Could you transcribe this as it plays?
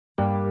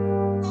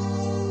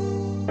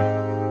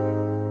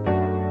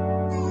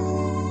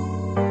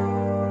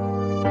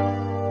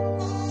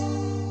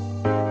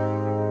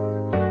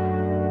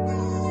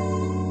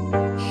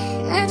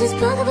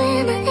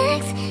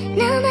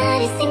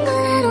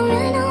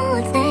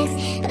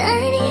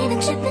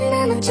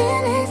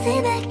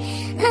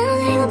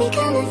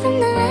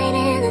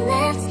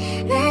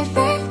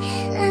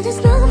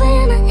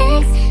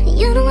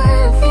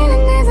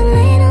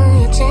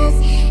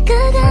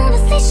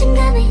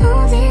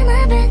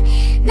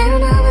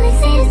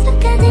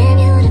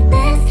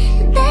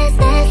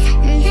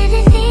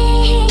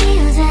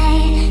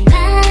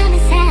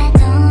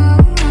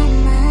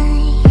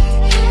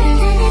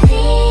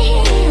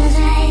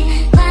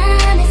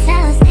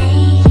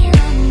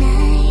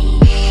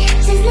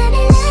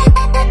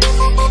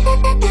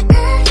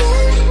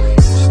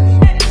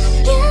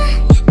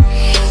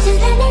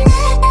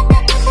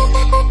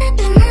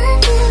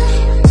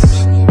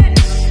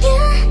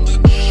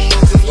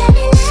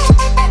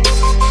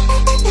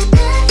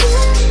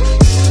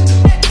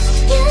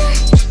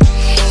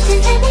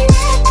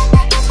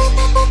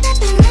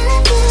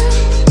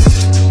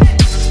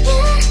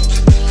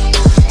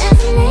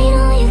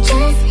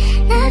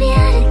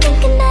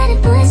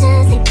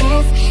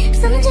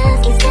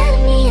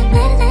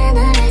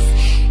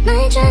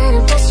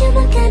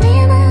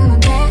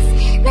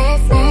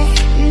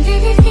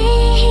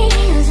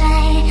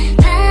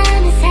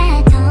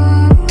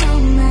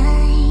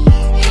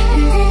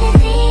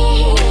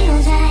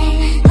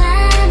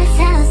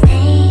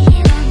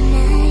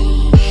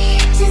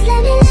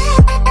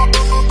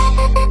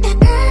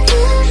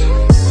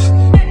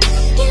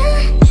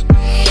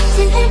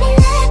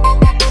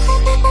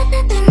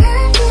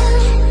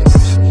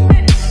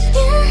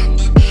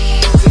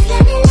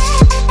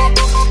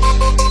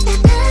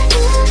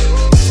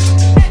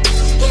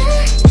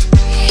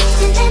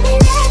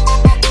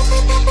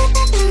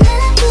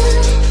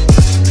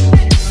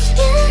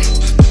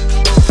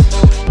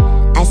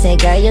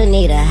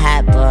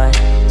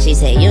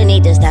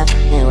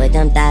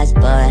them thoughts,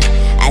 boy.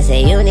 I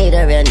say you need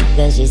a real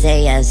nigga, she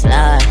say yes,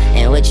 Lord.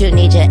 And what you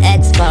need your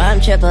ex for,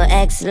 I'm triple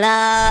X,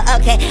 Lord.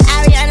 Okay,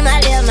 Ariana, my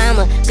little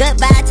mama,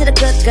 goodbye to the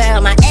good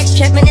girl. My ex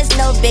trippin' is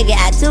no biggie,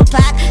 I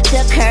Tupac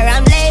took her.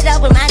 I'm laid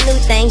up with my new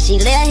thing, she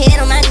lil' head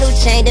on my new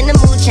chain. Then the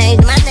mood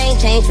changed, my name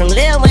changed from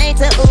Lil Wayne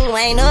to Ooh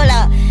Wayne, oh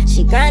Lord.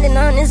 She grinding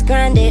on this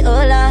grande,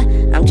 oh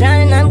Lord. I'm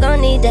drowning, I'm gon'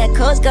 need that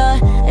Coast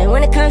Guard. And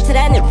when it comes to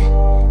that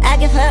nigga, I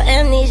give her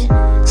amnesia.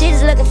 She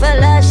just looking for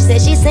love, she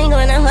said she's single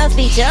and I'm her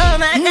feature. Oh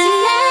my God.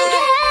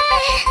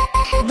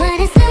 But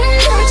it's not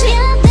about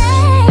you,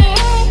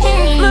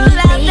 baby. Move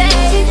out, baby.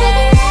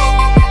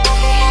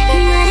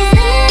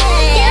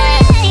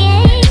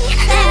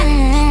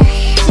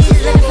 She's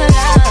just looking for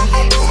love.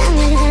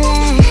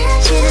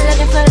 She's just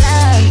looking for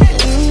love.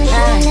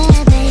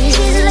 She's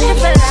just looking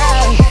for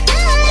love.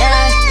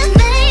 Yeah.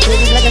 She's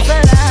just looking for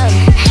love.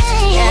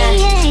 Yeah.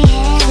 She's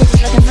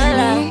just looking for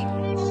love.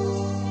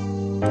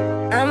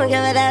 I'ma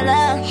give her that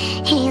love.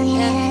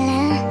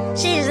 Yeah.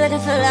 She's just looking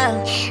for love.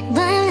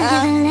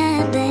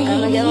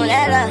 I'ma give her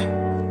that love.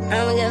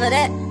 I'ma give her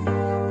that.